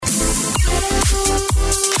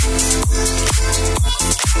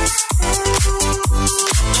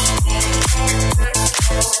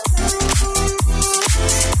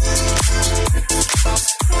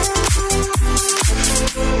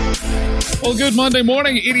Well, good Monday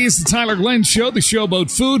morning. It is the Tyler Glenn Show, the show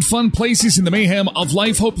about food, fun places, and the mayhem of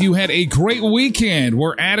life. Hope you had a great weekend.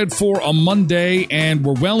 We're at it for a Monday, and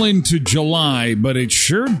we're well into July, but it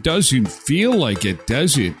sure doesn't feel like it,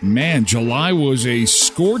 does it? Man, July was a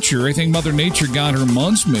scorcher. I think Mother Nature got her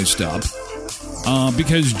months mixed up.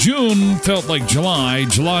 Because June felt like July.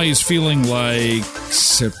 July is feeling like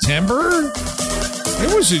September?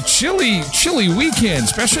 It was a chilly weekend,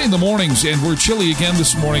 especially in the mornings, and we're chilly again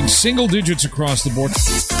this morning. Single digits across the board.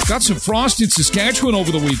 Got some frost in Saskatchewan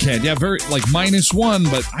over the weekend. Yeah, very, like -1,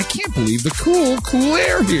 but I can't believe the cool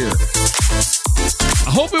air here.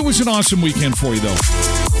 I hope it was an awesome weekend for you, though.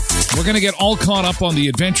 We're going to get all caught up on the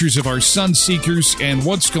adventures of our sun seekers and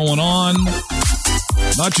what's going on,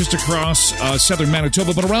 not just across southern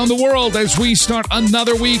Manitoba, but around the world as we start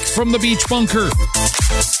another week from the beach bunker.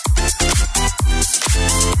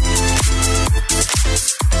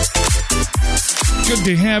 Good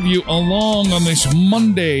to have you along on this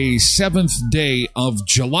Monday, 7th day of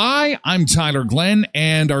July. I'm Tyler Glenn,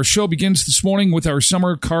 and our show begins this morning with our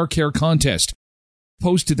summer car care contest.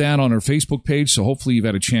 Posted that on our Facebook page, so hopefully you've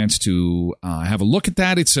had a chance to have a look at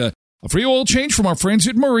that. It's a free oil change from our friends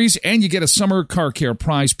at Murray's, and you get a summer car care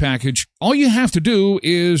prize package. All you have to do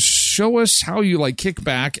is show us how you kick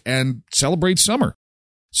back and celebrate summer.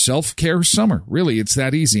 Self-care summer. Really, it's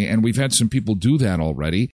that easy, and we've had some people do that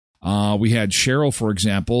already. We had Cheryl, for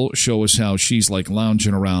example, show us how she's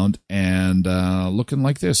lounging around and looking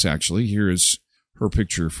like this, actually. Here is her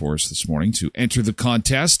picture for us this morning to enter the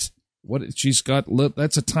contest. What she's got,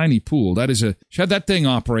 that's a tiny pool. She had that thing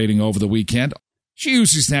operating over the weekend. She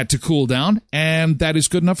uses that to cool down, and that is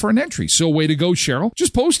good enough for an entry. So way to go, Cheryl.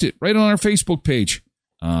 Just post it right on our Facebook page.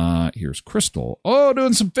 Here's Crystal. Oh,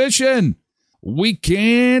 doing some fishing.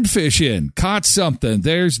 Weekend fishing. Caught something.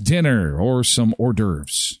 There's dinner or some hors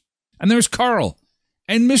d'oeuvres. And there's Carl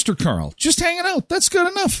and Mr. Carl just hanging out. That's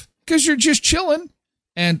good enough because you're just chilling.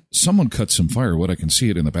 And someone cut some firewood. I can see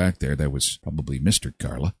it in the back there. That was probably Mr.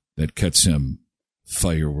 Carla that cut some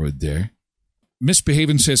firewood there.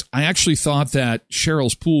 Misbehaving says, I actually thought that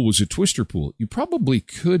Cheryl's pool was a twister pool. You probably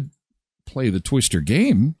could play the twister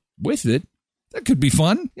game with it. That could be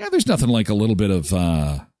fun. Yeah, there's nothing like a little bit of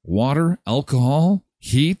water, alcohol,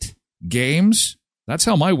 heat, games. That's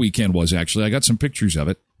how my weekend was, actually. I got some pictures of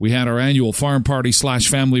it. We had our annual farm party /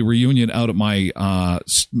 family reunion out at my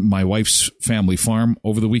wife's family farm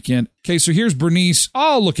over the weekend. Okay, so here's Bernice.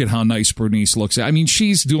 Oh, look at how nice Bernice looks. I mean,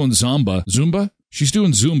 she's doing Zumba. She's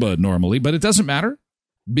doing Zumba normally, but it doesn't matter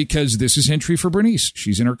because this is entry for Bernice.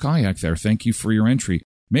 She's in her kayak there. Thank you for your entry.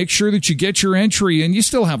 Make sure that you get your entry, and you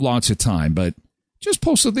still have lots of time, but just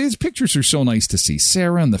post it. These pictures are so nice to see.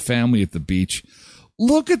 Sarah and the family at the beach.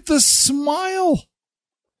 Look at the smile.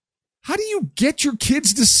 How do you get your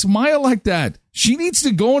kids to smile like that? She needs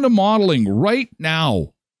to go into modeling right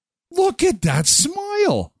now. Look at that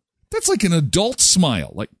smile. That's like an adult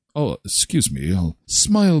smile. Oh, excuse me, I'll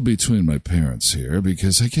smile between my parents here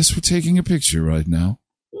because I guess we're taking a picture right now.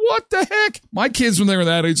 What the heck? My kids, when they were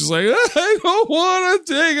that age, is I don't want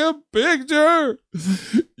to take a picture.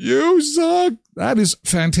 You suck. That is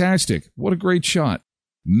fantastic. What a great shot.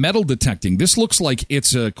 Metal detecting. This looks like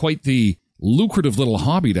it's quite the lucrative little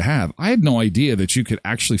hobby to have. I had no idea that you could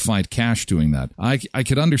actually find cash doing that. I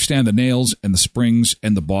could understand the nails and the springs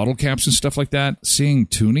and the bottle caps and stuff like that. Seeing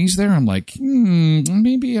toonies there, I'm like,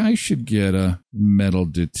 maybe I should get a metal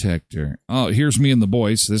detector. Oh, here's me and the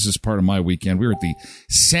boys. This is part of my weekend. We were at the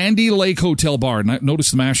Sandy Lake Hotel Bar. Notice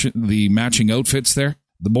the matching outfits there.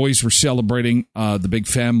 The boys were celebrating the big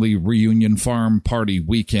family reunion farm party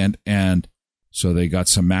weekend, and so they got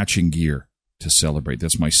some matching gear to celebrate.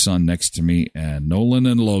 That's my son next to me and Nolan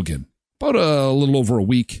and Logan. About a little over a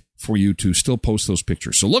week for you to still post those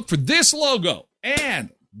pictures. So look for this logo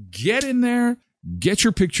and get in there, get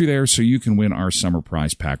your picture there so you can win our summer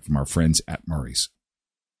prize pack from our friends at Murray's.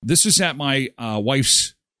 This is at my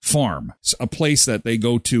wife's farm. It's a place that they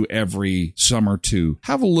go to every summer to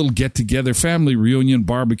have a little get-together, family reunion,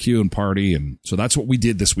 barbecue, and party. And so that's what we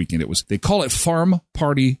did this weekend. They call it Farm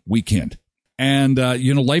Party Weekend. And,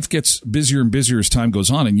 life gets busier and busier as time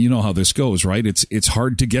goes on. And you know how this goes, right? It's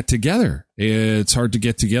hard to get together. It's hard to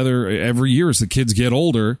get together every year as the kids get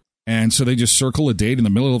older. And so they just circle a date in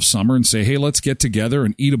the middle of summer and say, hey, let's get together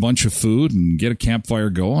and eat a bunch of food and get a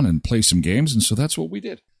campfire going and play some games. And so that's what we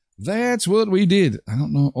did. I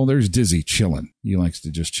don't know. Oh, there's Dizzy chilling. He likes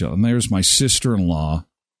to just chill. And there's my sister-in-law.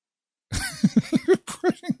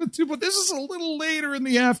 But this is a little later in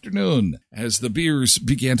the afternoon as the beers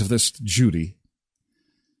began to this Judy.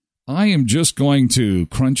 I am just going to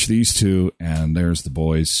crunch these two, and there's the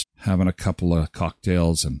boys having a couple of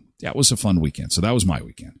cocktails, and yeah, it was a fun weekend. So that was my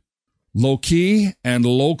weekend. low key and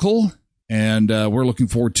local. And we're looking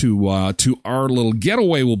forward to our little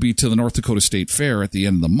getaway. We'll be to the North Dakota State Fair at the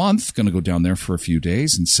end of the month. Going to go down there for a few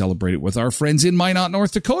days and celebrate it with our friends in Minot,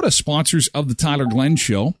 North Dakota, sponsors of the Tyler Glenn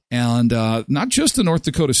Show. And not just the North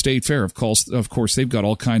Dakota State Fair. Of course, they've got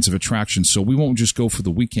all kinds of attractions. So we won't just go for the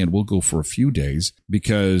weekend. We'll go for a few days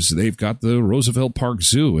because they've got the Roosevelt Park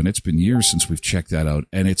Zoo. And it's been years since we've checked that out.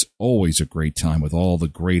 And it's always a great time with all the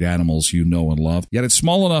great animals you know and love. Yet it's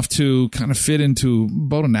small enough to kind of fit into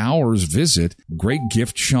about an hour's visit. Great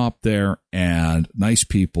gift shop there and nice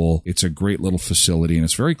people. It's a great little facility and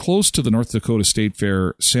it's very close to the North Dakota State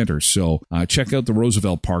Fair Center. So check out the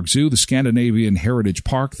Roosevelt Park Zoo, the Scandinavian Heritage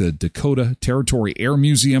Park, the Dakota Territory Air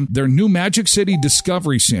Museum. Their new Magic City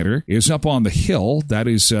Discovery Center is up on the hill. That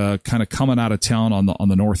is kind of coming out of town on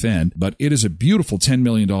the north end, but it is a beautiful $10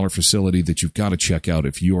 million facility that you've got to check out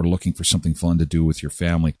if you are looking for something fun to do with your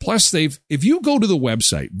family. Plus, if you go to the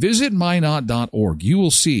website, visitminot.org, you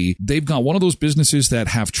will see they've got one of those businesses that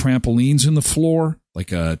have trampolines in the floor,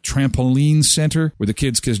 like a trampoline center where the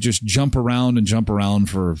kids can just jump around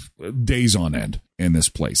for days on end in this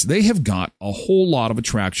place. They have got a whole lot of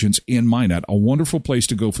attractions in Minot, a wonderful place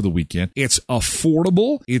to go for the weekend. It's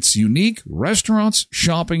affordable. It's unique. Restaurants,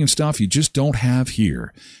 shopping, and stuff you just don't have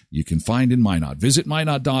here. You can find in Minot. Visit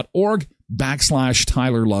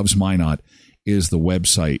minot.org/Tyler Loves Minot is the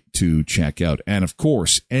website to check out. And of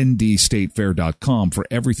course, ndstatefair.com for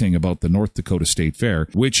everything about the North Dakota State Fair,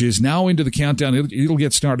 which is now into the countdown. It'll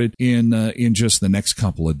get started in just the next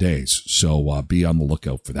couple of days. So be on the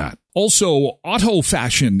lookout for that. Also, Auto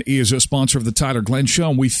Fashion is a sponsor of the Tyler Glenn Show,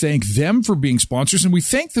 and we thank them for being sponsors, and we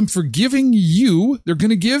thank them for giving you, they're going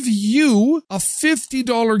to give you a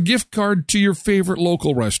 $50 gift card to your favorite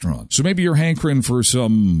local restaurant. So maybe you're hankering for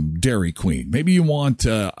some Dairy Queen. Maybe you want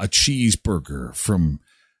a cheeseburger from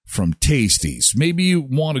Tasties. Maybe you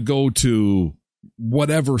want to go to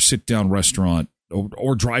whatever sit-down restaurant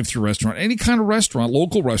or drive-through restaurant, any kind of restaurant,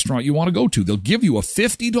 local restaurant you want to go to. They'll give you a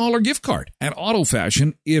 $50 gift card at Auto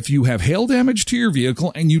Fashion if you have hail damage to your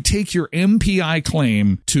vehicle and you take your MPI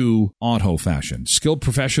claim to Auto Fashion. Skilled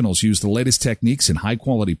professionals use the latest techniques and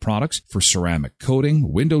high-quality products for ceramic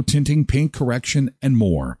coating, window tinting, paint correction, and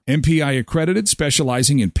more. MPI accredited,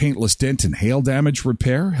 specializing in paintless dent and hail damage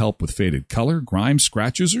repair, help with faded color, grime,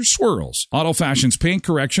 scratches, or swirls. Auto Fashion's paint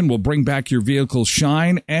correction will bring back your vehicle's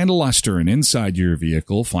shine and luster, and inside your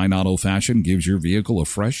vehicle, Fine Auto Fashion gives your vehicle a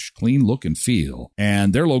fresh, clean look and feel.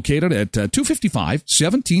 And they're located at 255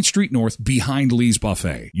 17th Street North behind Lee's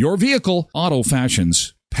Buffet. Your vehicle, Auto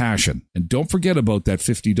Fashion's passion. And don't forget about that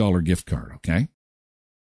 $50 gift card, okay?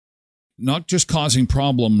 Not just causing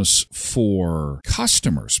problems for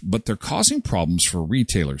customers, but they're causing problems for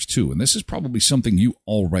retailers too. And this is probably something you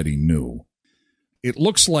already knew. It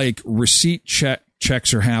looks like receipt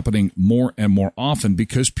checks are happening more and more often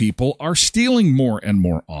because people are stealing more and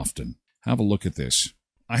more often. Have a look at this.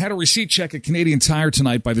 I had a receipt check at Canadian Tire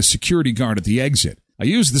tonight by the security guard at the exit. I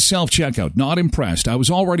used the self-checkout, not impressed. I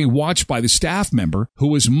was already watched by the staff member who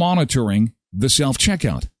was monitoring the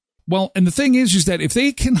self-checkout. Well, and the thing is that if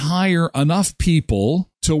they can hire enough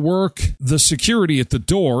people to work the security at the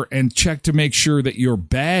door and check to make sure that your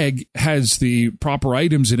bag has the proper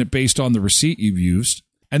items in it based on the receipt you've used,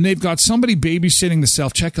 and they've got somebody babysitting the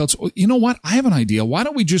self-checkouts, you know what? I have an idea. Why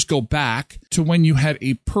don't we just go back to when you had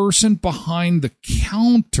a person behind the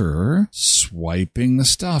counter swiping the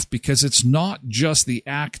stuff? Because it's not just the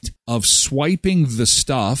act of swiping the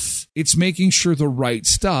stuff. It's making sure the right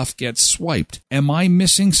stuff gets swiped. Am I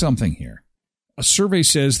missing something here? A survey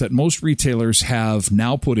says that most retailers have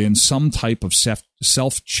now put in some type of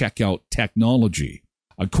self-checkout technology.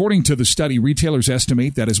 According to the study, retailers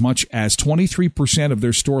estimate that as much as 23% of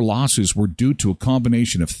their store losses were due to a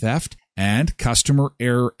combination of theft and customer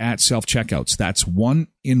error at self-checkouts. That's 1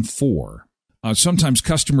 in 4. Sometimes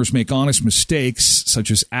customers make honest mistakes,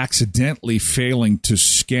 such as accidentally failing to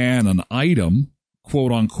scan an item,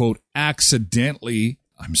 quote-unquote, accidentally.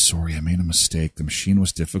 I'm sorry, I made a mistake. The machine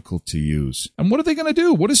was difficult to use. And what are they going to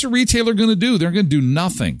do? What is a retailer going to do? They're going to do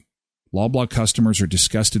nothing. Loblaw customers are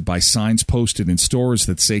disgusted by signs posted in stores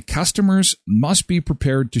that say customers must be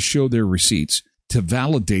prepared to show their receipts to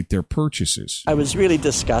validate their purchases. I was really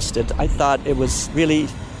disgusted. I thought it was really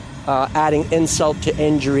adding insult to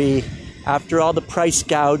injury after all the price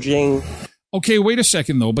gouging. Okay, wait a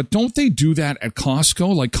second, though, but don't they do that at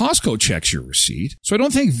Costco? Like, Costco checks your receipt. So I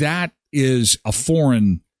don't think that is a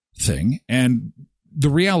foreign thing. And the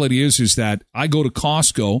reality is that I go to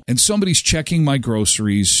Costco and somebody's checking my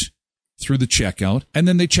groceries through the checkout, and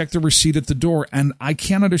then they check the receipt at the door, and I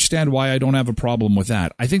can't understand why I don't have a problem with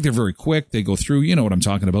that. I think they're very quick. They go through, you know what I'm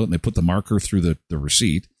talking about, and they put the marker through the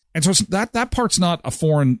receipt. And so that part's not a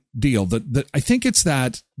foreign deal. That I think it's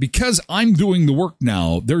that because I'm doing the work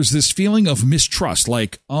now, there's this feeling of mistrust.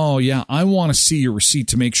 Like, oh, yeah, I want to see your receipt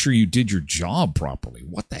to make sure you did your job properly.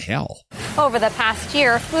 What the hell? Over the past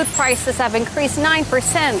year, food prices have increased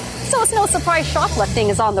 9%. So it's no surprise shoplifting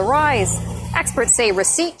is on the rise. Experts say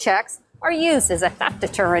receipt checks are used as a theft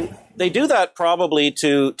deterrent. They do that probably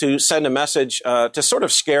to send a message to sort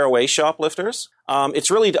of scare away shoplifters.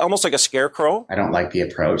 It's really almost like a scarecrow. I don't like the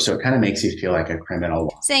approach, so it kind of makes you feel like a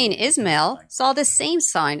criminal. Zain Ismail saw the same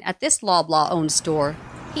sign at this Loblaw-owned store.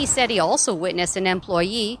 He said he also witnessed an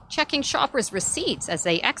employee checking shoppers' receipts as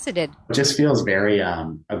they exited. It just feels very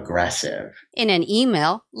aggressive. In an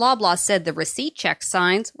email, Loblaw said the receipt check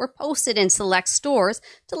signs were posted in select stores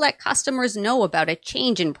to let customers know about a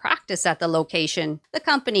change in practice at the location. The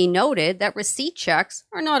company noted that receipt checks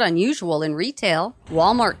are not unusual in retail.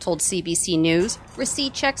 Walmart told CBC News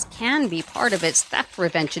receipt checks can be part of its theft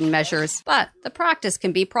prevention measures, but the practice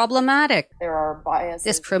can be problematic. There are biases.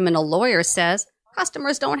 This criminal lawyer says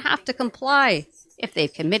customers don't have to comply if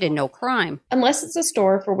they've committed no crime. Unless it's a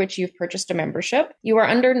store for which you've purchased a membership, you are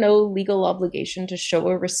under no legal obligation to show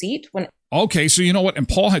a receipt when... Okay, so you know what? And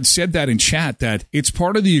Paul had said that in chat, that it's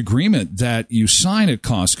part of the agreement that you sign at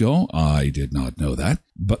Costco. I did not know that,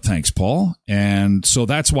 but thanks, Paul. And so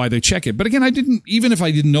that's why they check it. But again, even if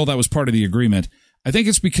I didn't know that was part of the agreement, I think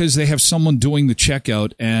it's because they have someone doing the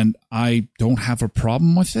checkout and I don't have a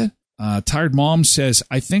problem with it. Tired Mom says,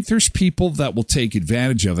 I think there's people that will take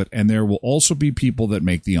advantage of it, and there will also be people that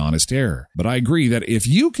make the honest error. But I agree that if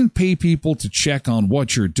you can pay people to check on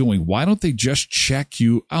what you're doing, why don't they just check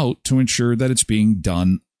you out to ensure that it's being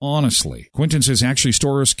done honestly? Quentin says, actually,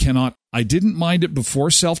 stores cannot. I didn't mind it before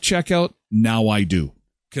self-checkout. Now I do.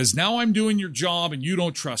 Because now I'm doing your job and you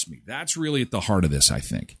don't trust me. That's really at the heart of this, I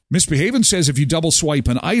think. Misbehavin' says if you double swipe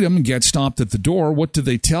an item and get stopped at the door, what do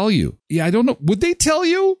they tell you? Yeah, I don't know. Would they tell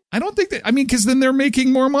you? I don't think that. I mean, because then they're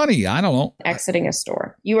making more money. I don't know. Exiting a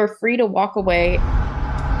store. You are free to walk away.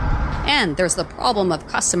 And there's the problem of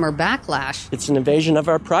customer backlash. It's an invasion of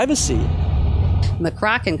our privacy.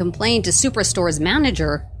 McCracken complained to Superstore's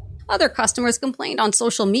manager. Other customers complained on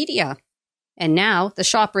social media. And now, the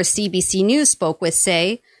shoppers CBC News spoke with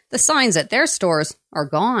say the signs at their stores are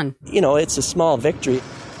gone. You know, it's a small victory.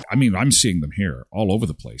 I mean, I'm seeing them here all over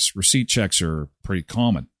the place. Receipt checks are pretty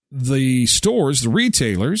common. The stores, the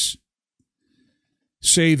retailers,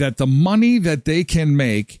 say that the money that they can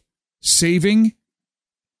make saving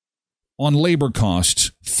on labor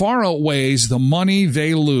costs far outweighs the money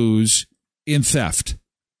they lose in theft.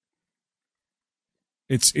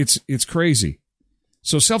 It's crazy.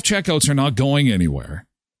 So self-checkouts are not going anywhere.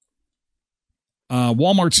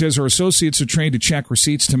 Walmart says our associates are trained to check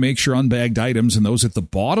receipts to make sure unbagged items and those at the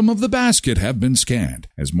bottom of the basket have been scanned.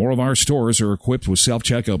 As more of our stores are equipped with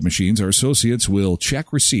self-checkout machines, our associates will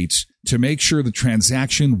check receipts to make sure the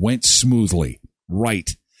transaction went smoothly.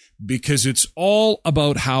 Right. Because it's all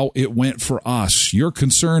about how it went for us. You're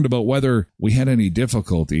concerned about whether we had any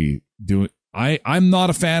difficulty doing. I'm not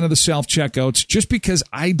a fan of the self-checkouts just because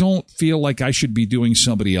I don't feel like I should be doing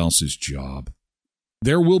somebody else's job.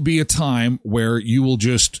 There will be a time where you will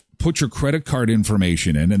just put your credit card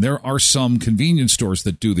information in, and there are some convenience stores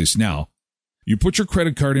that do this now. You put your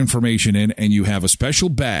credit card information in, and you have a special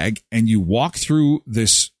bag, and you walk through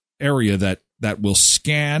this area that will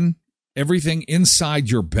scan everything inside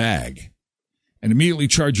your bag and immediately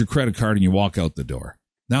charge your credit card, and you walk out the door.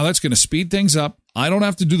 Now, that's going to speed things up. I don't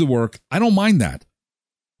have to do the work. I don't mind that.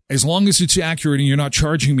 As long as it's accurate and you're not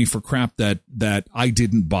charging me for crap that I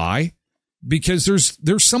didn't buy, because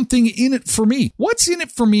there's something in it for me. What's in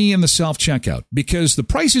it for me in the self-checkout? Because the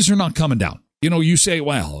prices are not coming down. You know, you say,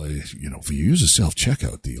 well, if you use a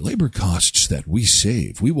self-checkout, the labor costs that we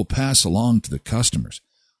save, we will pass along to the customers.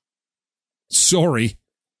 Sorry.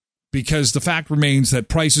 Because the fact remains that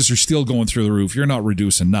prices are still going through the roof. You're not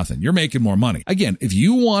reducing nothing. You're making more money. Again, if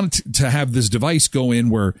you want to have this device go in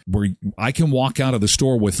where I can walk out of the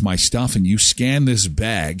store with my stuff and you scan this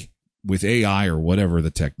bag with AI or whatever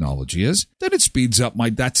the technology is, then it speeds up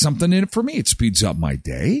that's something in it for me. It speeds up my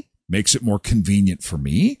day, makes it more convenient for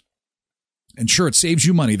me. And sure, it saves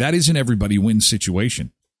you money. That is an everybody wins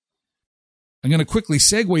situation. I'm going to quickly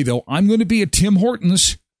segue, though. I'm going to be at Tim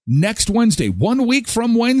Hortons Next Wednesday, 1 week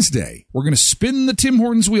from Wednesday, we're going to spin the Tim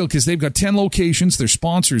Hortons wheel because they've got 10 locations. They're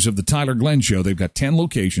sponsors of the Tyler Glenn Show. They've got 10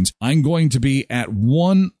 locations. I'm going to be at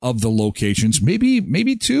one of the locations,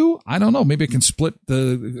 maybe two. I don't know. Maybe I can split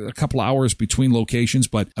a couple hours between locations,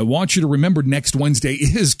 but I want you to remember next Wednesday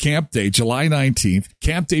is Camp Day, July 19th.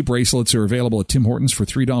 Camp Day bracelets are available at Tim Hortons for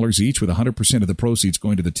 $3 each, with 100% of the proceeds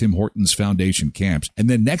going to the Tim Hortons Foundation camps. And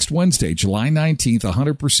then next Wednesday, July 19th,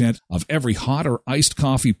 100% of every hot or iced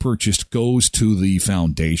coffee purchased goes to the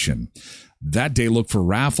foundation. That day, look for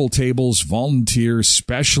raffle tables, volunteers,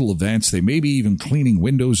 special events. They may be even cleaning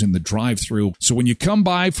windows in the drive-thru. So when you come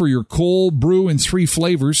by for your cold brew in 3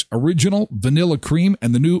 flavors, original, vanilla cream,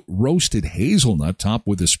 and the new roasted hazelnut topped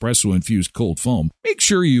with espresso-infused cold foam, make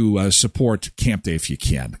sure you support Camp Day if you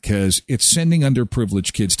can, because it's sending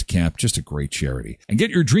underprivileged kids to camp, just a great charity. And get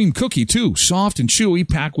your dream cookie, too. Soft and chewy,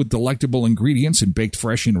 packed with delectable ingredients and baked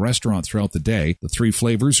fresh in restaurant throughout the day. The 3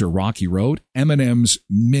 flavors are Rocky Road, M&M's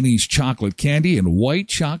Minis Chocolate Candy, and white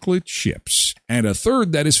chocolate chips. And a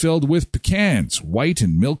third that is filled with pecans, white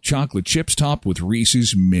and milk chocolate chips topped with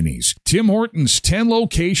Reese's Minis. Tim Hortons, 10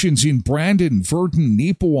 locations in Brandon, Virden,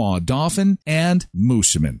 Neepawa, Dauphin, and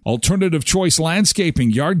Moosomin. Alternative Choice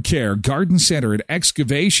Landscaping, Yard Care, Garden Center, and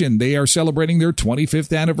Excavation. They are celebrating their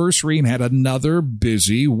 25th anniversary and had another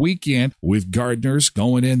busy weekend with gardeners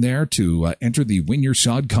going in there to enter the Win Your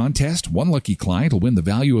Sod contest. One lucky client will win the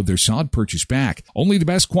value of their sod purchase back. Only the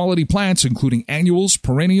best quality plants, including annuals,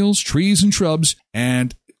 perennials, trees, and shrubs.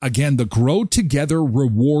 And again, the Grow Together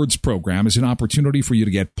Rewards Program is an opportunity for you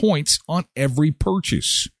to get points on every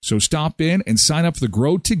purchase. So stop in and sign up for the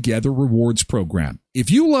Grow Together Rewards Program.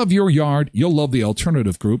 If you love your yard, you'll love the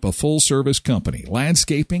Alternative Group, a full-service company.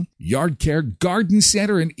 Landscaping, yard care, garden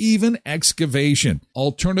center, and even excavation.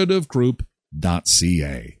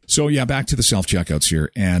 AlternativeGroup.ca. So yeah, back to the self-checkouts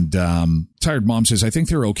here. And Tired Mom says, I think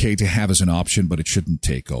they're okay to have as an option, but it shouldn't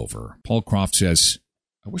take over. Paul Croft says,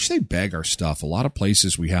 I wish they bag our stuff. A lot of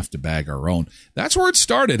places we have to bag our own. That's where it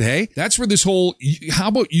started, hey? That's where this whole, how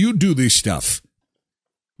about you do this stuff?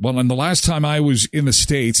 Well, and the last time I was in the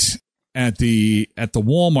States at the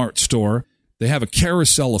Walmart store, they have a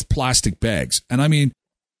carousel of plastic bags. And I mean,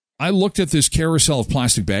 I looked at this carousel of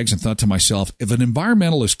plastic bags and thought to myself, if an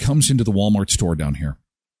environmentalist comes into the Walmart store down here,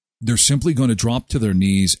 they're simply going to drop to their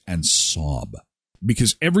knees and sob.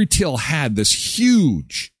 Because every till had this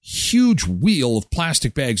huge wheel of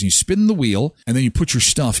plastic bags. And you spin the wheel, and then you put your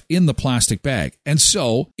stuff in the plastic bag. And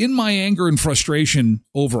so, in my anger and frustration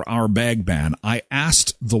over our bag ban, I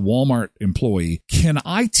asked the Walmart employee, can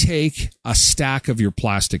I take a stack of your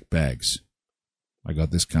plastic bags? I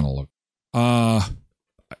got this kind of look. I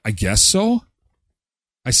guess so.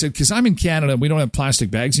 I said, because I'm in Canada, we don't have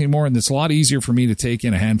plastic bags anymore, and it's a lot easier for me to take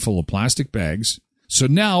in a handful of plastic bags. So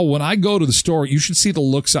now when I go to the store, you should see the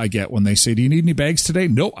looks I get when they say, do you need any bags today?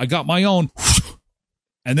 No, I got my own.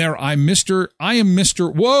 And there I am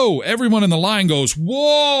Mr. Whoa, everyone in the line goes,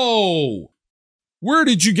 whoa, where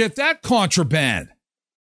did you get that contraband?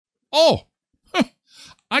 Oh,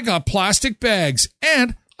 I got plastic bags,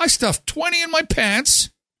 and I stuffed 20 in my pants.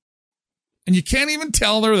 And you can't even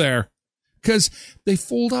tell they're there because they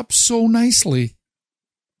fold up so nicely.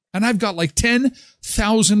 And I've got like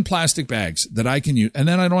 10,000 plastic bags that I can use. And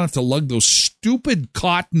then I don't have to lug those stupid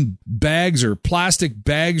cotton bags or plastic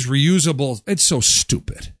bags, reusable. It's so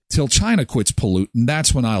stupid. Till China quits polluting,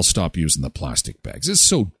 that's when I'll stop using the plastic bags. It's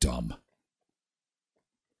so dumb.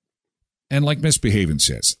 And like Misbehaving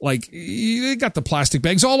says, like, they got the plastic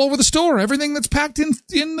bags all over the store. Everything that's packed in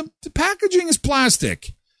the packaging is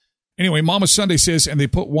plastic. Anyway, Mama Sunday says, and they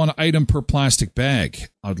put one item per plastic bag.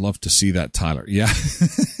 I'd love to see that, Tyler. Yeah,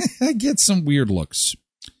 I get some weird looks.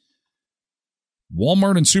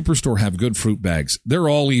 Walmart and Superstore have good fruit bags. They're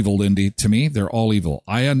all evil, Lindy. To me, they're all evil.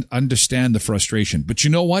 I understand the frustration. But you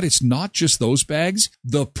know what? It's not just those bags.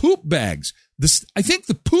 The poop bags. I think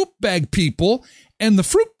the poop bag people and the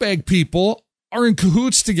fruit bag people are in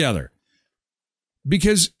cahoots together.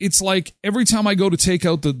 Because it's like every time I go to take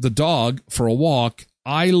out the dog for a walk,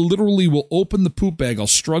 I literally will open the poop bag. I'll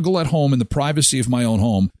struggle at home in the privacy of my own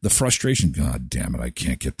home. The frustration, God damn it, I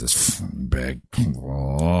can't get this bag.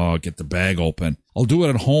 Oh, get the bag open. I'll do it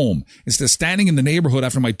at home. Instead of standing in the neighborhood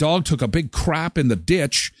after my dog took a big crap in the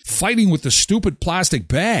ditch, fighting with the stupid plastic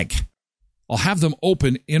bag. I'll have them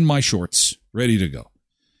open in my shorts, ready to go.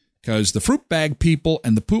 Because the fruit bag people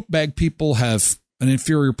and the poop bag people have an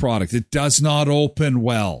inferior product. It does not open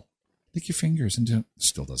well. Lick your fingers into it.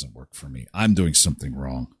 Still doesn't work for me. I'm doing something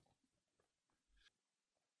wrong.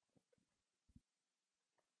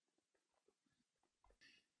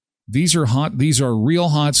 These are real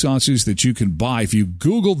hot sauces that you can buy. If you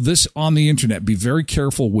Google this on the internet, be very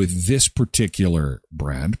careful with this particular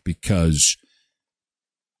brand because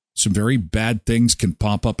some very bad things can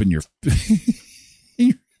pop up in your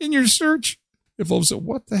in your search. If folks say,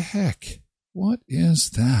 what the heck? What is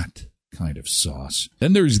that kind of sauce?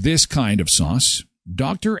 Then there's this kind of sauce.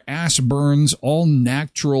 Dr. Ashburn's All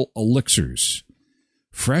Natural Elixirs.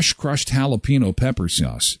 Fresh crushed jalapeno pepper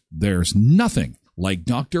sauce. There's nothing like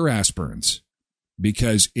Dr. Ashburn's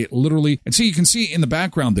because it literally, and see, you can see in the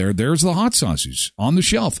background there's the hot sauces on the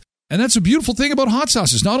shelf. And that's a beautiful thing about hot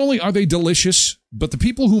sauces. Not only are they delicious, but the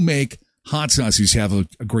people who make hot sauces have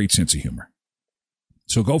a great sense of humor.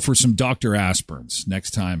 So go for some Dr. Ashburn's.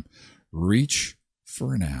 Next time, reach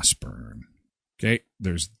for an Ashburn. Okay,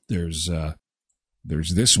 there's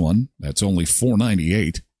this one that's only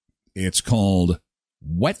 $4.98. It's called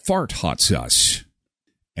Wet Fart Hot Sauce.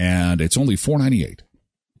 And it's only $4.98.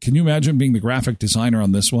 Can you imagine being the graphic designer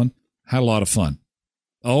on this one? Had a lot of fun.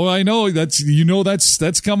 Oh, I know. That's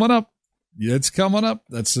coming up. It's coming up.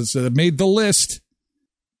 That made the list.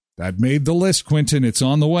 That made the list, Quentin. It's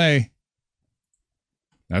on the way.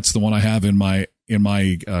 That's the one I have in my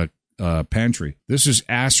pantry. This is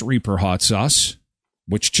Ass Reaper hot sauce,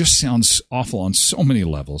 which just sounds awful on so many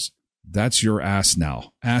levels. That's your ass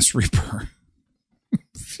now. Ass Reaper.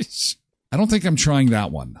 I don't think I'm trying that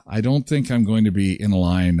one. I don't think I'm going to be in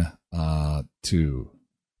line to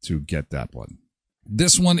get that one.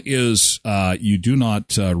 This one is you do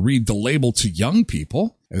not read the label to young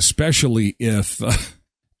people, especially if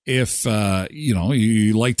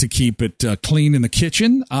you like to keep it clean in the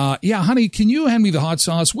kitchen. Yeah, honey, can you hand me the hot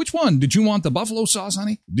sauce? Which one? Did you want the buffalo sauce,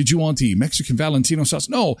 honey? Did you want the Mexican Valentino sauce?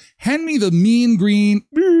 No, hand me the mean green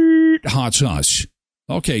hot sauce.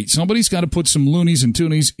 Okay, somebody's got to put some loonies and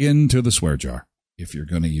toonies into the swear jar if you're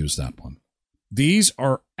going to use that one. These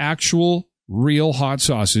are actual, real hot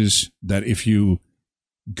sauces that if you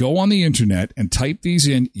go on the internet and type these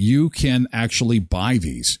in, you can actually buy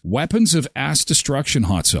these. Weapons of Ass Destruction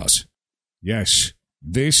hot sauce. Yes,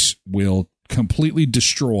 this will completely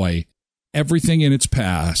destroy everything in its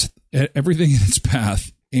path,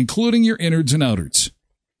 including your innards and outards.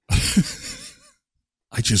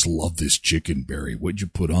 I just love this chicken, Barry. What'd you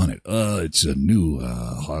put on it? It's a new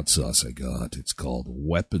hot sauce I got. It's called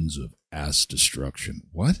Weapons of Ass Destruction.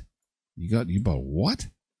 What? You bought what?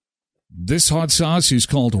 This hot sauce is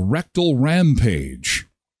called Rectal Rampage.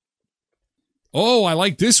 Oh, I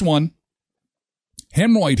like this one.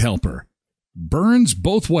 Hemorrhoid Helper. Burns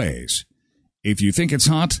both ways. If you think it's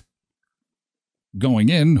hot going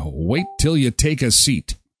in, wait till you take a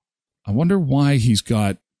seat. I wonder why he's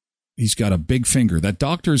got a big finger. That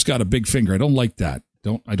doctor's got a big finger. I don't like that.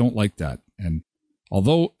 I don't like that. And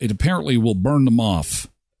although it apparently will burn them off.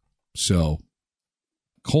 So,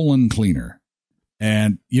 colon cleaner.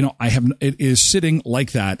 And, it is sitting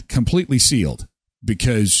like that, completely sealed,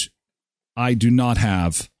 because I do not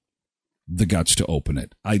have the guts to open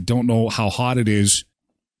it. I don't know how hot it is.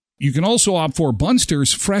 You can also opt for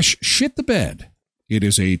Bunster's Fresh Shit the Bed. It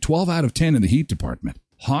is a 12 out of 10 in the heat department.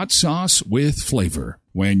 Hot sauce with flavor.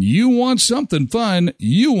 When you want something fun,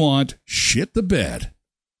 you want Shit the Bed.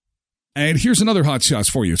 And here's another hot sauce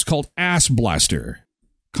for you. It's called Ass Blaster.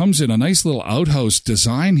 Comes in a nice little outhouse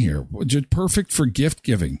design here. Just perfect for gift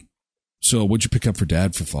giving. So what'd you pick up for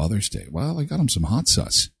Dad for Father's Day? Well, I got him some hot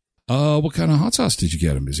sauce. What kind of hot sauce did you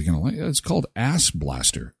get him? Is he going to like it? It's called Ass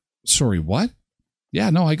Blaster. Sorry, what? Yeah,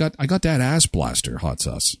 no, I got Dad Ass Blaster hot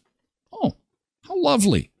sauce. Oh, how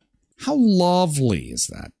lovely. How lovely is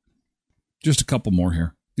that? Just a couple more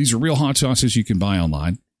here. These are real hot sauces you can buy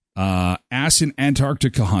online. Ass in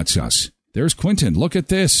Antarctica hot sauce. There's Quentin. Look at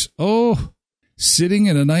this. Oh, sitting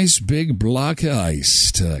in a nice big block of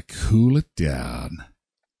ice to cool it down.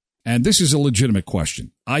 And this is a legitimate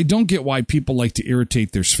question. I don't get why people like to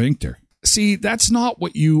irritate their sphincter. See, that's not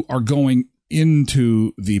what you are going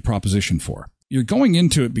into the proposition for. You're going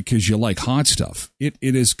into it because you like hot stuff. It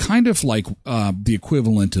is kind of like the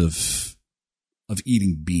equivalent of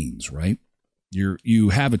eating beans, right? You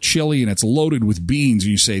have a chili and it's loaded with beans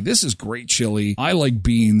and you say, this is great chili. I like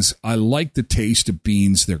beans. I like the taste of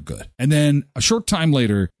beans. They're good. And then a short time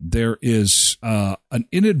later, there is an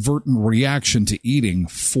inadvertent reaction to eating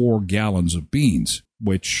 4 gallons of beans,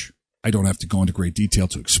 which I don't have to go into great detail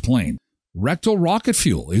to explain. Rectal Rocket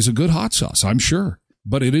Fuel is a good hot sauce, I'm sure,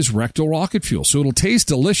 but it is Rectal Rocket Fuel. So it'll taste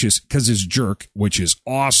delicious because it's jerk, which is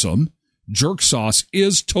awesome. Jerk sauce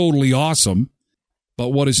is totally awesome.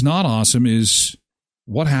 But what is not awesome is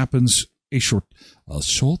what happens a short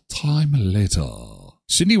time later.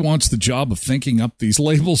 Cindy wants the job of thinking up these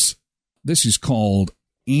labels. This is called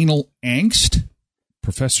Anal Angst.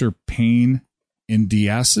 Professor Payne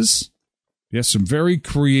Indiasis. Yes, some very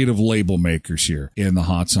creative label makers here in the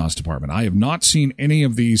hot sauce department. I have not seen any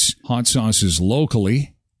of these hot sauces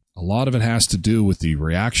locally. A lot of it has to do with the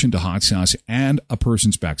reaction to hot sauce and a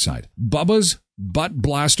person's backside. Bubba's Butt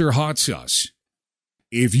Blaster Hot Sauce.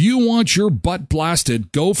 If you want your butt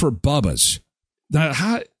blasted, go for Bubba's. Now,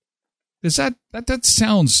 that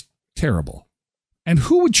sounds terrible. And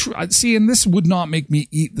who would see? And this would not make me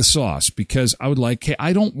eat the sauce because I would like, hey,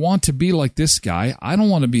 I don't want to be like this guy. I don't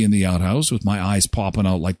want to be in the outhouse with my eyes popping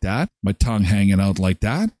out like that, my tongue hanging out like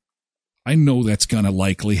that. I know that's going to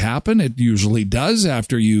likely happen. It usually does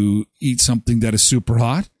after you eat something that is super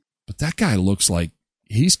hot. But that guy looks like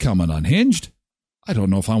he's coming unhinged. I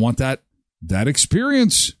don't know if I want that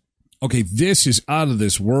experience. Okay, this is out of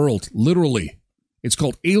this world, literally. It's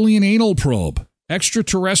called Alien Anal Probe,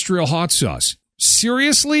 extraterrestrial hot sauce.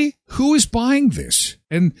 Seriously? Who is buying this?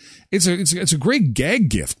 And it's a great gag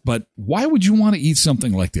gift, but why would you want to eat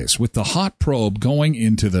something like this with the hot probe going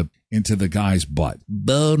into the guy's butt?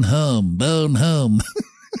 Bone home.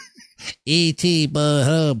 E.T. bone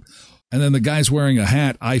home. And then the guy's wearing a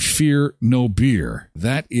hat, I fear no beer.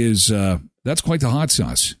 That is, that's quite the hot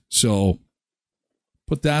sauce. So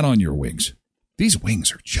put that on your wings. These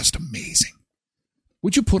wings are just amazing.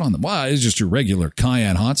 Would you put on them? Well, it's just your regular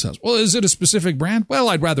cayenne hot sauce. Well, is it a specific brand? Well,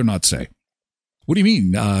 I'd rather not say. What do you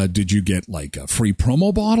mean? Did you get like a free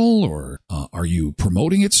promo bottle or are you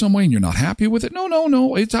promoting it some way and you're not happy with it? No.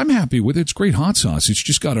 I'm happy with it. It's great hot sauce. It's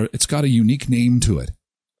just got a unique name to it.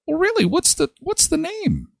 Well, really, what's the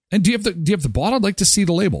name? And do you have the bottle? I'd like to see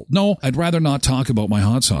the label. No, I'd rather not talk about my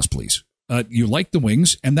hot sauce, please. You like the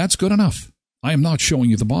wings, and that's good enough. I am not showing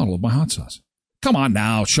you the bottle of my hot sauce. Come on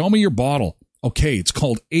now, show me your bottle. Okay, it's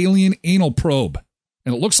called Alien Anal Probe,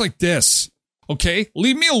 and it looks like this. Okay,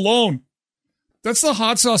 leave me alone. That's the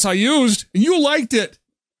hot sauce I used, and you liked it.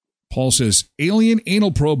 Paul says, Alien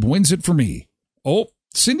Anal Probe wins it for me. Oh,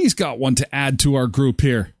 Cindy's got one to add to our group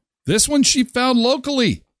here. This one she found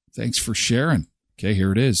locally. Thanks for sharing. Okay,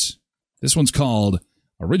 here it is. This one's called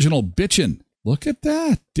Original Bitchin'. Look at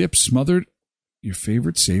that. Dip smothered your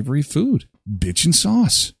favorite savory food. Bitchin'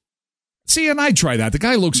 sauce. See, and I'd try that. The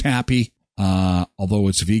guy looks happy. Although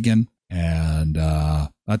it's vegan, and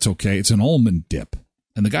that's okay. It's an almond dip.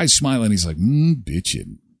 And the guy's smiling. He's like,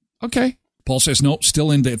 bitchin'. Okay. Paul says, no, still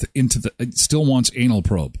still wants anal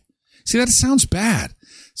probe. See, that sounds bad.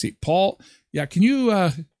 See, Paul, yeah, can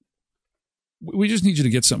you, we just need you to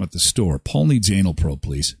get something at the store. Paul needs anal probe,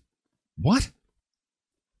 please. What?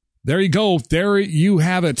 There you go. There you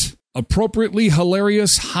have it. Appropriately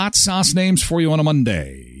hilarious hot sauce names for you on a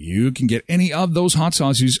Monday. You can get any of those hot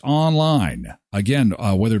sauces online. Again,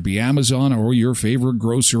 whether it be Amazon or your favorite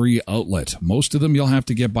grocery outlet. Most of them you'll have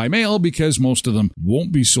to get by mail because most of them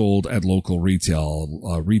won't be sold at local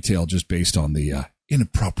retail just based on the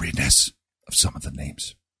inappropriateness of some of the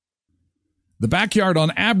names. The Backyard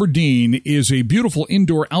on Aberdeen is a beautiful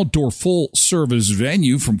indoor-outdoor full-service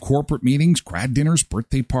venue from corporate meetings, grad dinners,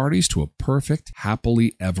 birthday parties to a perfect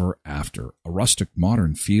happily ever after. A rustic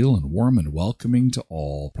modern feel and warm and welcoming to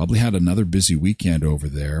all. Probably had another busy weekend over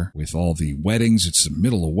there with all the weddings. It's the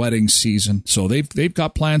middle of wedding season. So they've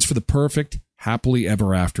got plans for the perfect happily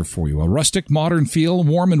ever after for you. A rustic modern feel,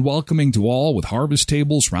 warm and welcoming to all with harvest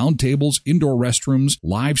tables, round tables, indoor restrooms,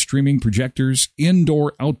 live streaming projectors,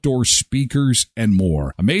 indoor, outdoor speakers, and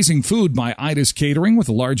more. Amazing food by Ida's Catering with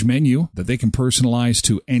a large menu that they can personalize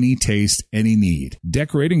to any taste, any need.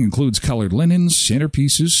 Decorating includes colored linens,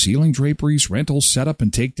 centerpieces, ceiling draperies, rentals, setup,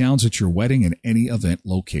 and takedowns at your wedding and any event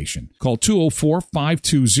location. Call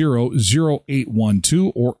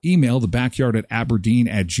 204-520-0812 or email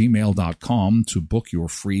thebackyard@aberdeen@gmail.com to book your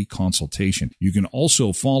free consultation. You can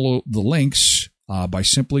also follow the links by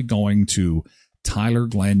simply going to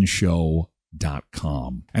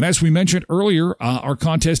TylerGlennShow.com. And as we mentioned earlier, our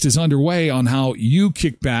contest is underway on how you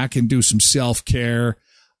kick back and do some self-care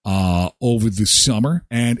over the summer.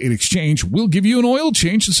 And in exchange, we'll give you an oil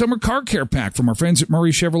change, the summer car care pack from our friends at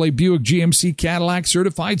Murray Chevrolet Buick GMC Cadillac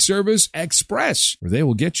Certified Service Express, where they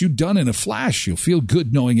will get you done in a flash. You'll feel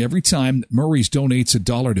good knowing every time that Murray's donates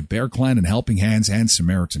 $1 to Bear Clan and Helping Hands and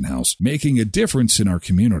Samaritan House, making a difference in our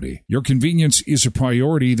community. Your convenience is a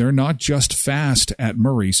priority. They're not just fast at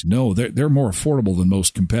Murray's. No, they're more affordable than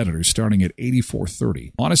most competitors, starting at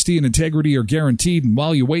 $84.30. Honesty and integrity are guaranteed, and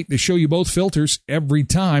while you wait, they show you both filters every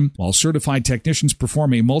time, while certified technicians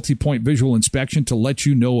perform a multi-point visual inspection to let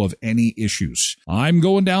you know of any issues. I'm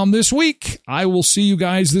going down this week. I will see you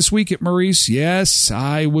guys this week at Murray's. Yes,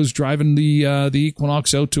 I was driving the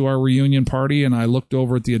Equinox out to our reunion party, and I looked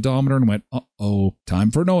over at the odometer and went, Uh-oh,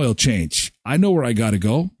 time for an oil change. I know where I got to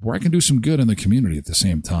go, where I can do some good in the community at the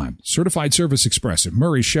same time. Certified Service Express at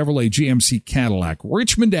Murray Chevrolet GMC Cadillac,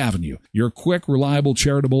 Richmond Avenue. Your quick, reliable,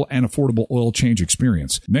 charitable, and affordable oil change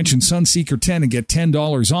experience. Mention Sunseeker 10 and get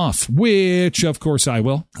 $10 off, which, of course, I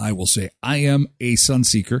will. I will say I am a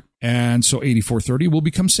Sunseeker, and so $84.30 will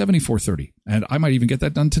become $74.30, and I might even get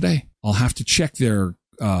that done today. I'll have to check their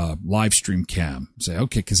live stream cam. Say,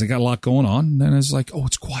 okay, because I got a lot going on. And then it's like, oh,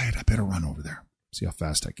 it's quiet. I better run over there. See how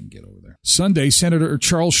fast I can get over there. Sunday, Senator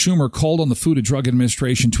Charles Schumer called on the Food and Drug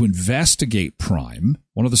Administration to investigate Prime.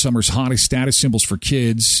 One of the summer's hottest status symbols for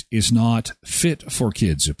kids is not fit for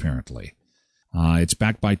kids, apparently. It's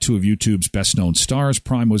backed by two of YouTube's best-known stars.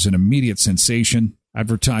 Prime was an immediate sensation.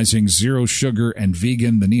 Advertising zero sugar and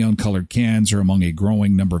vegan, the neon-colored cans are among a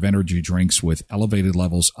growing number of energy drinks with elevated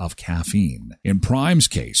levels of caffeine. In Prime's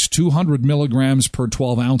case, 200 milligrams per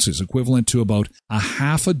 12 ounces, equivalent to about a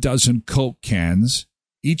half a dozen Coke cans.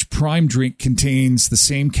 Each Prime drink contains the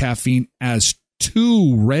same caffeine as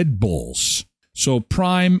 2 Red Bulls. So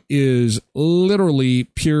Prime is literally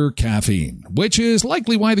pure caffeine, which is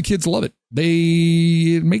likely why the kids love it.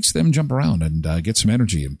 It makes them jump around and get some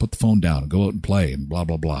energy and put the phone down and go out and play and blah,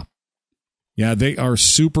 blah, blah. Yeah, they are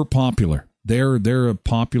super popular. They're a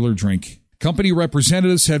popular drink. Company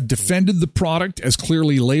representatives have defended the product as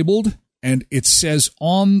clearly labeled, and it says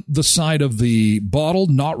on the side of the bottle,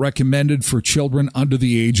 not recommended for children under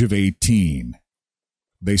the age of 18.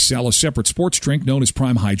 They sell a separate sports drink known as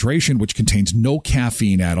Prime Hydration, which contains no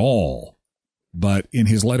caffeine at all. But in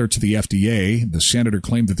his letter to the FDA, the senator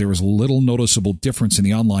claimed that there was little noticeable difference in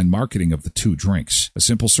the online marketing of the two drinks. A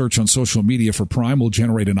simple search on social media for Prime will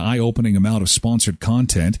generate an eye-opening amount of sponsored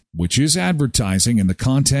content, which is advertising, and the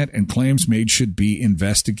content and claims made should be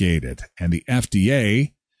investigated. And the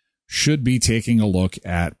FDA should be taking a look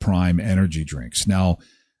at Prime energy drinks. Now,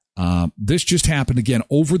 this just happened again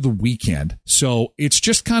over the weekend, so it's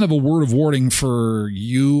just kind of a word of warning for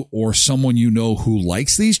you or someone you know who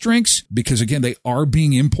likes these drinks, because again, they are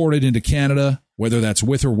being imported into Canada, whether that's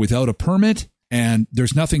with or without a permit, and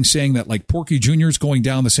there's nothing saying that like Porky Jr. is going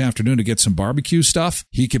down this afternoon to get some barbecue stuff.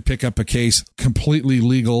 He could pick up a case completely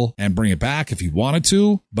legal and bring it back if he wanted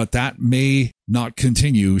to, but that may not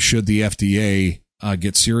continue should the FDA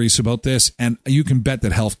get serious about this, and you can bet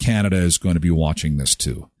that Health Canada is going to be watching this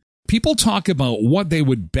too. People talk about what they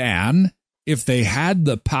would ban if they had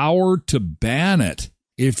the power to ban it.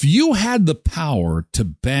 If you had the power to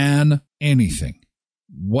ban anything,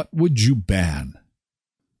 what would you ban?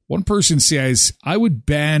 One person says, I would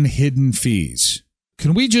ban hidden fees.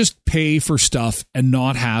 Can we just pay for stuff and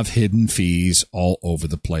not have hidden fees all over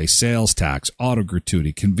the place? Sales tax, auto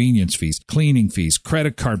gratuity, convenience fees, cleaning fees,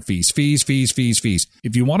 credit card fees.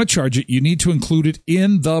 If you want to charge it, you need to include it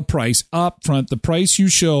in the price up front. The price you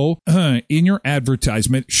show in your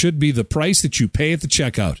advertisement should be the price that you pay at the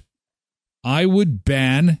checkout. I would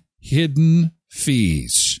ban hidden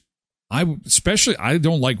fees. I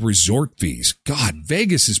don't like resort fees. God,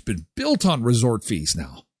 Vegas has been built on resort fees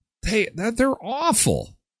now. They're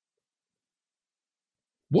awful.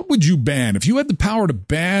 What would you ban? If you had the power to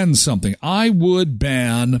ban something, I would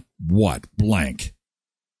ban what? Blank.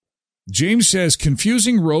 James says,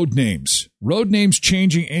 confusing road names. Road names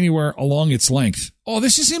changing anywhere along its length. Oh,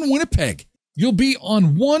 this is in Winnipeg. You'll be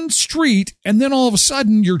on one street, and then all of a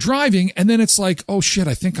sudden you're driving, and then it's like, oh shit,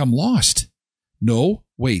 I think I'm lost. No,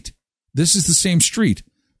 wait. This is the same street.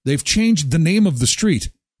 They've changed the name of the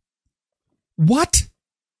street. What?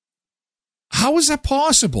 How is that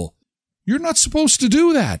possible? You're not supposed to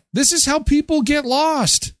do that. This is how people get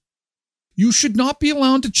lost. You should not be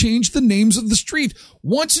allowed to change the names of the street.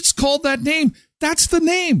 Once it's called that name, that's the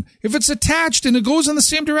name. If it's attached and it goes in the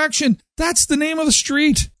same direction, that's the name of the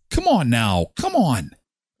street. Come on now. Come on.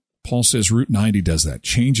 Paul says Route 90 does that.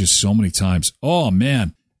 Changes so many times. Oh,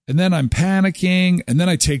 man. And then I'm panicking, and then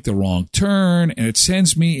I take the wrong turn, and it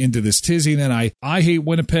sends me into this tizzy. And then I hate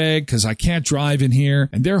Winnipeg because I can't drive in here.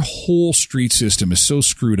 And their whole street system is so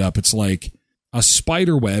screwed up. It's like a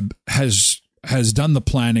spider web has done the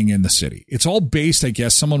planning in the city. It's all based, I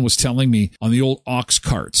guess, someone was telling me, on the old ox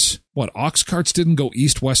carts. What, ox carts didn't go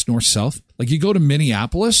east, west, north, south? Like you go to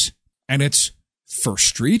Minneapolis, and it's First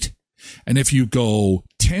Street. And if you go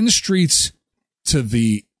 10 streets to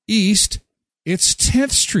the east, it's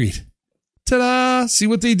 10th Street. Ta-da! See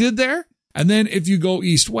what they did there? And then if you go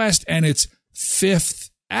east-west and it's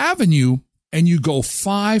 5th Avenue and you go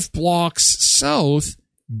 5 blocks south,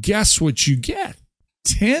 guess what you get?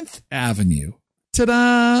 10th Avenue.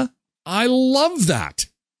 Ta-da! I love that.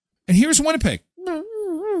 And here's Winnipeg.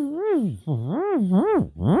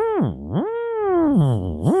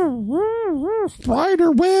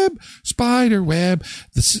 spider web.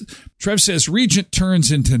 Trev says Regent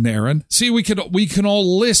turns into Naren. See, we can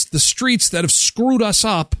all list the streets that have screwed us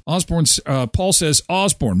up. Paul says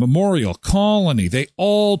Osborne, Memorial, Colony, they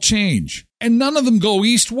all change. And none of them go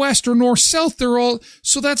east, west, or north, south. They're all,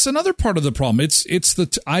 so that's another part of the problem.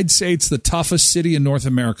 I'd say it's the toughest city in North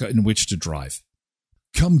America in which to drive.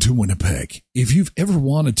 Come to Winnipeg. If you've ever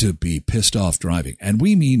wanted to be pissed off driving, and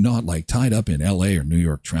we mean not like tied up in LA or New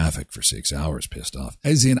York traffic for 6 hours pissed off,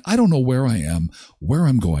 as in, I don't know where I am, where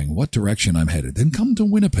I'm going, what direction I'm headed, then come to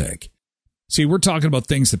Winnipeg. See, we're talking about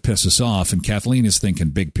things that piss us off, and Kathleen is thinking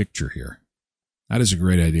big picture here. That is a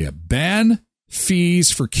great idea. Ban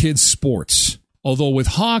fees for kids' sports. Although with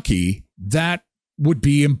hockey, that would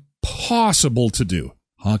be impossible to do.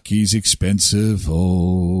 Hockey's expensive.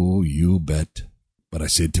 Oh, you bet. But I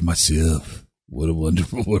said to myself, what a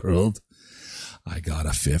wonderful world. I got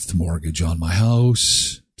a 5th mortgage on my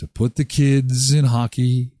house to put the kids in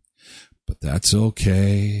hockey. But that's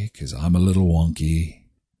okay, because I'm a little wonky.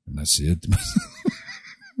 And I said to myself.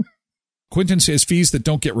 Quentin says fees that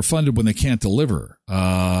don't get refunded when they can't deliver.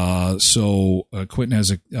 So Quentin has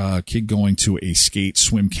a kid going to a skate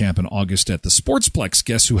swim camp in August at the Sportsplex.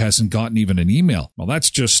 Guess who hasn't gotten even an email? Well, that's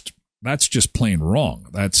just plain wrong.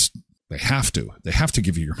 They have to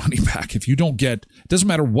give you your money back. If you don't get, it doesn't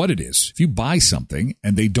matter what it is. If you buy something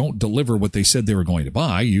and they don't deliver what they said they were going to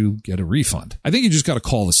buy, you get a refund. I think you just got to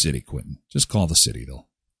call the city, Quentin. Just call the city, though.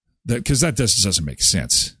 Because that doesn't make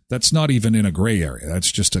sense. That's not even in a gray area.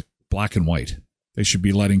 That's just a black and white. They should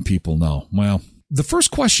be letting people know. Well, the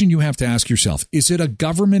first question you have to ask yourself, is it a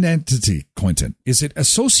government entity, Quentin? Is it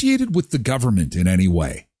associated with the government in any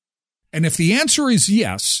way? And if the answer is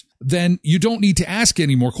yes, then you don't need to ask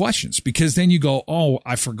any more questions, because then you go, oh,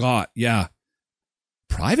 I forgot. Yeah.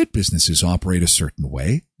 Private businesses operate a certain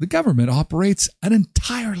way. The government operates an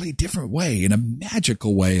entirely different way, in a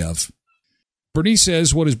magical way of. Bernice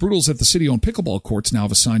says, what is brutal is that the city-owned pickleball courts now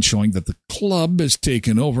have a sign showing that the club has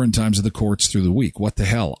taken over in times of the courts through the week. What the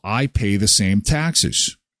hell? I pay the same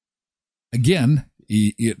taxes. Again,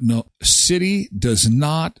 city does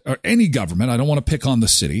not, or any government, I don't want to pick on the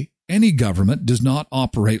city, any government does not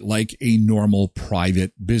operate like a normal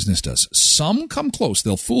private business does. Some come close.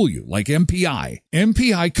 They'll fool you, like MPI.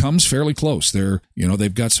 MPI comes fairly close.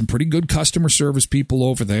 They've got some pretty good customer service people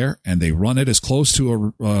over there, and they run it as close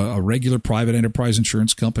to a regular private enterprise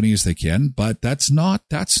insurance company as they can. But that's not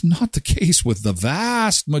the case with the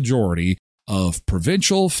vast majority of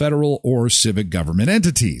provincial, federal, or civic government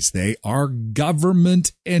entities. They are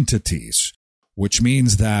government entities, which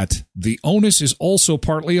means that the onus is also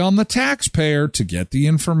partly on the taxpayer to get the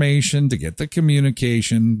information, to get the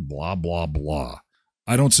communication, blah, blah, blah.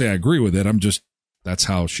 I don't say I agree with it. That's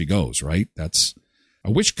how she goes, right? I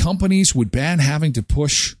wish companies would ban having to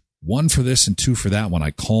push 1 for this and 2 for that when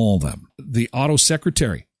I call them. The auto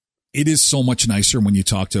secretary. It is so much nicer when you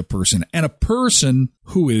talk to a person, and a person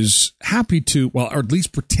who is happy to, or at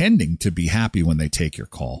least pretending to be happy when they take your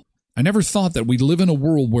call. I never thought that we'd live in a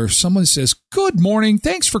world where someone says, good morning,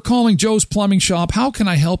 thanks for calling Joe's Plumbing Shop. How can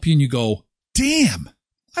I help you? And you go, damn,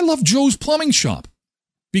 I love Joe's Plumbing Shop.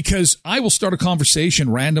 Because I will start a conversation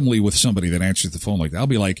randomly with somebody that answers the phone like that. I'll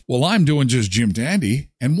be like, well, I'm doing just Jim Dandy.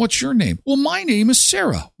 And what's your name? Well, my name is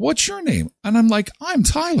Sarah. What's your name? And I'm like, I'm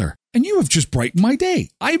Tyler. And you have just brightened my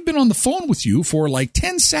day. I've been on the phone with you for like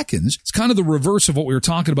 10 seconds. It's kind of the reverse of what we were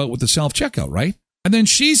talking about with the self-checkout, right? And then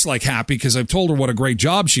she's like happy because I've told her what a great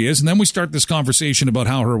job she is. And then we start this conversation about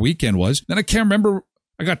how her weekend was. Then I can't remember.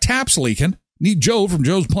 I got taps leaking. Need Joe from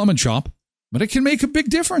Joe's Plumbing Shop. But it can make a big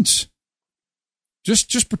difference.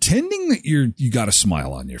 Just pretending that you got a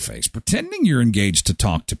smile on your face. Pretending you're engaged to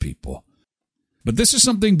talk to people. But this is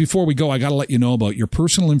something, before we go, I got to let you know about your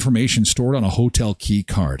personal information stored on a hotel key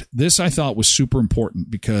card. This I thought was super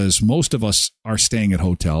important because most of us are staying at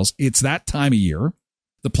hotels. It's that time of year.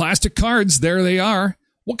 The plastic cards, there they are.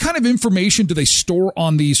 What kind of information do they store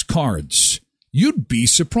on these cards? You'd be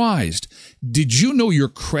surprised. Did you know your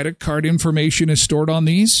credit card information is stored on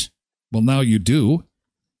these? Well, now you do.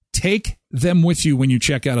 Take them with you when you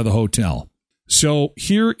check out of the hotel. So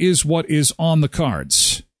here is what is on the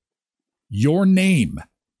cards. Your name,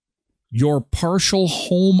 your partial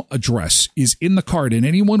home address is in the card, and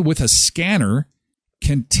anyone with a scanner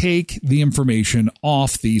can take the information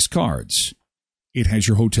off these cards. It has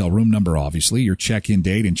your hotel room number, obviously, your check-in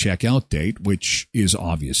date and check-out date, which is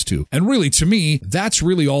obvious too. And really, to me, that's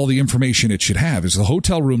really all the information it should have is the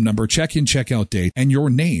hotel room number, check-in, check-out date, and your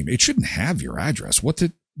name. It shouldn't have your address.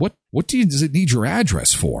 Does it need your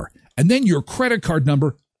address for? And then your credit card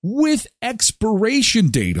number with expiration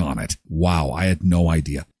date on it. Wow, I had no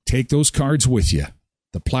idea. Take those cards with you.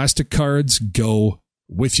 The plastic cards go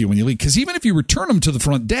with you when you leave. Because even if you return them to the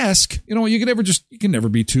front desk, you can never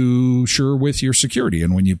be too sure with your security.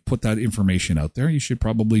 And when you put that information out there, you should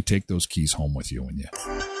probably take those keys home with you when you.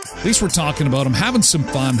 At least we're talking about them, having some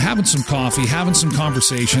fun, having some coffee, having some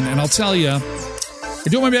conversation. And I'll tell you, I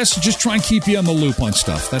do my best to just try and keep you on the loop on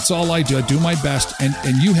stuff. That's all I do. I do my best, and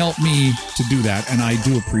you help me to do that, and I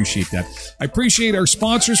do appreciate that. I appreciate our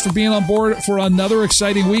sponsors for being on board for another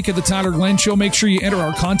exciting week at the Tyler Glenn Show. Make sure you enter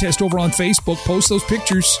our contest over on Facebook. Post those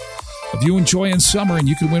pictures of you enjoying summer, and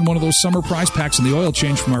you can win one of those summer prize packs and the oil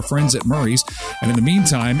change from our friends at Murray's. And in the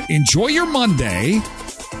meantime, enjoy your Monday,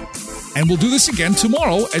 and we'll do this again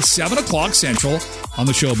tomorrow at 7 o'clock Central on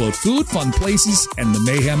the show about food, fun places, and the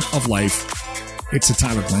mayhem of life. It's the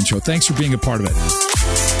Tyler Glenn Show. Thanks for being a part of it.